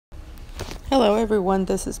Hello everyone,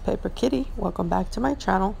 this is Paper Kitty. Welcome back to my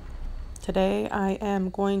channel. Today I am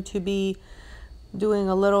going to be doing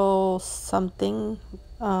a little something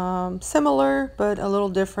similar but a little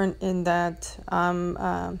different in that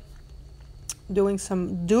I'm doing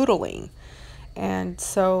some doodling. And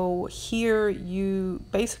so here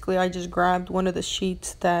I just grabbed one of the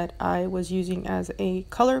sheets that I was using as a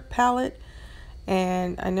color palette.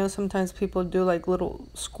 And I know sometimes people do like little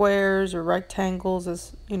squares or rectangles,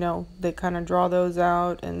 as you know, they kind of draw those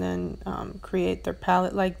out and then create their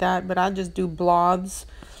palette like that. But I just do blobs.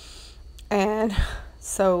 And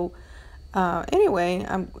so anyway,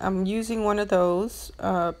 I'm using one of those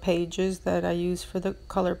pages that I use for the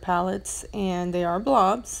color palettes, and they are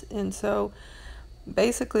blobs. And so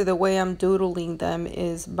basically the way I'm doodling them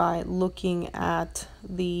is by looking at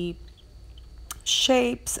the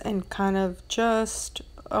shapes and kind of just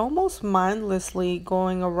almost mindlessly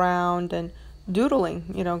going around and doodling,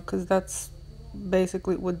 you know, because that's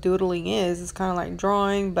basically what doodling is. It's kind of like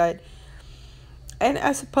drawing, and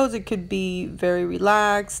I suppose it could be very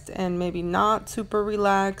relaxed and maybe not super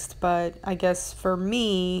relaxed, but I guess for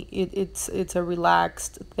me it's a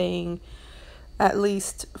relaxed thing, at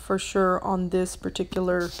least for sure on this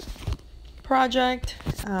particular project.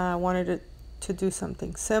 I wanted it to do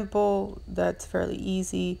something simple that's fairly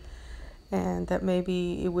easy and that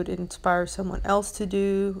maybe it would inspire someone else to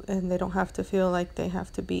do, and they don't have to feel like they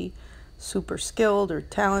have to be super skilled or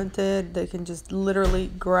talented. They can just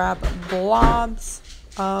literally grab blobs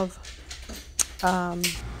of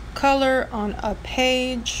color on a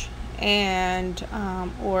page and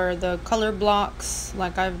or the color blocks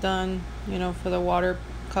like I've done, you know, for the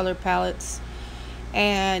watercolor palettes.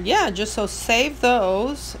 And yeah, just so save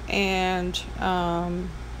those, and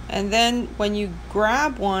then when you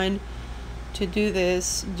grab one to do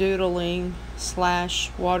this doodling slash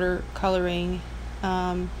watercoloring,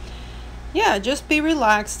 yeah, just be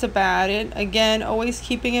relaxed about it. Again, always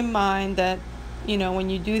keeping in mind that, you know, when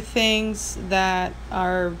you do things that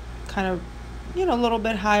are kind of, you know, a little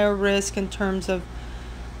bit higher risk in terms of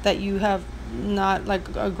that you have not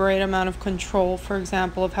like a great amount of control, for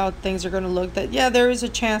example, of how things are going to look, that yeah, there is a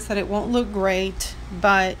chance that it won't look great,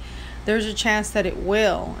 but there's a chance that it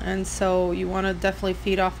will. And so you want to definitely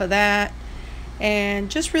feed off of that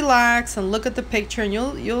and just relax and look at the picture, and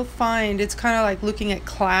you'll find it's kind of like looking at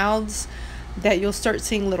clouds, that you'll start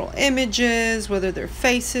seeing little images, whether they're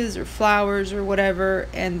faces or flowers or whatever,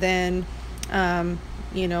 and then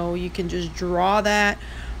you know, you can just draw that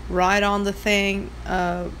right on the thing.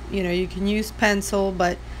 You know, you can use pencil,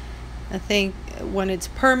 but I think when it's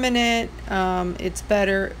permanent, it's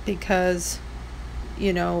better, because,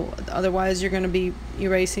 you know, otherwise you're going to be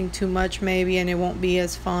erasing too much maybe, and it won't be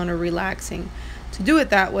as fun or relaxing to do it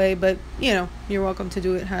that way. But you know, you're welcome to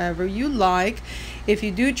do it however you like. If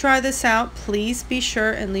you do try this out, please be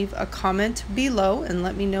sure and leave a comment below and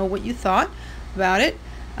let me know what you thought about it.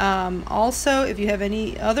 Also, if you have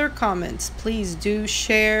any other comments, please do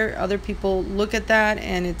share. Other people look at that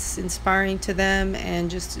and it's inspiring to them, and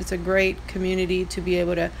just it's a great community to be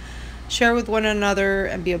able to share with one another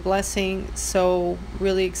and be a blessing. So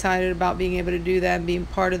really excited about being able to do that and being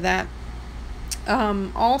part of that.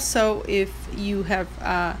 Also, if you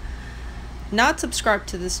have not subscribed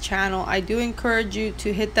to this channel, I do encourage you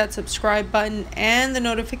to hit that subscribe button and the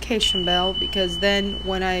notification bell, because then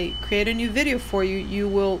when I create a new video for you, you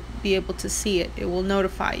will be able to see it. It will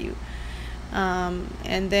notify you.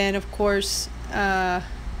 And then of course, I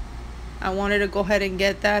wanted to go ahead and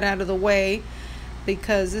get that out of the way,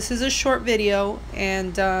 because this is a short video,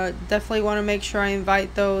 and definitely want to make sure I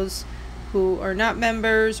invite those who are not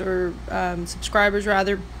members, or subscribers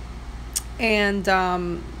rather,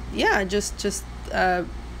 and yeah, just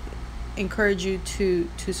encourage you to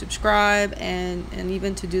subscribe and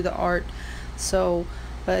even to do the art. So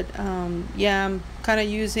but yeah, I'm kind of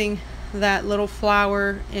using that little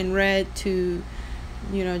flower in red to,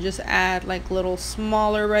 you know, just add like little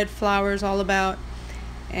smaller red flowers all about,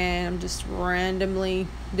 and I'm just randomly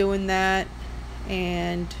doing that.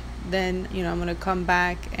 And then, you know, I'm gonna come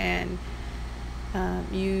back and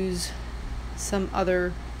use some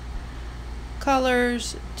other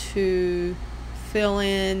colors to fill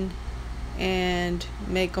in and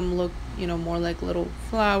make them look, you know, more like little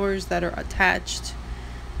flowers that are attached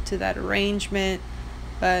to that arrangement.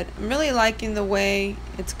 But I'm really liking the way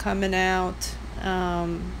it's coming out.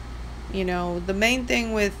 You know, the main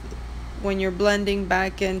thing with when you're blending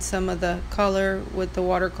back in some of the color with the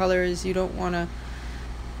watercolor is you don't want to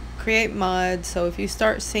create mud. So if you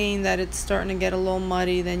start seeing that it's starting to get a little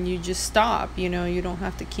muddy, then you just stop. You know, you don't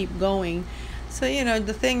have to keep going. So, you know,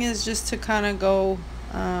 the thing is just to kind of go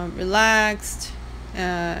relaxed,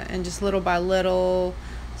 and just little by little,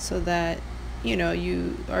 so that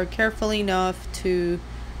you are careful enough to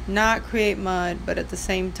not create mud, but at the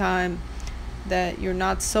same time that you're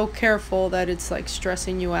not so careful that it's like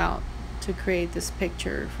stressing you out to create this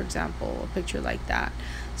picture, for example, a picture like that.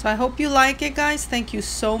 So I hope you like it, guys. Thank you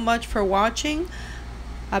so much for watching.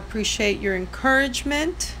 I appreciate your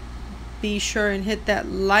encouragement. Be sure and hit that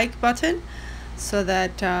like button so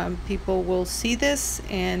that people will see this,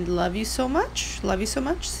 and love you so much.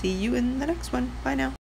 See you in the next one. Bye now.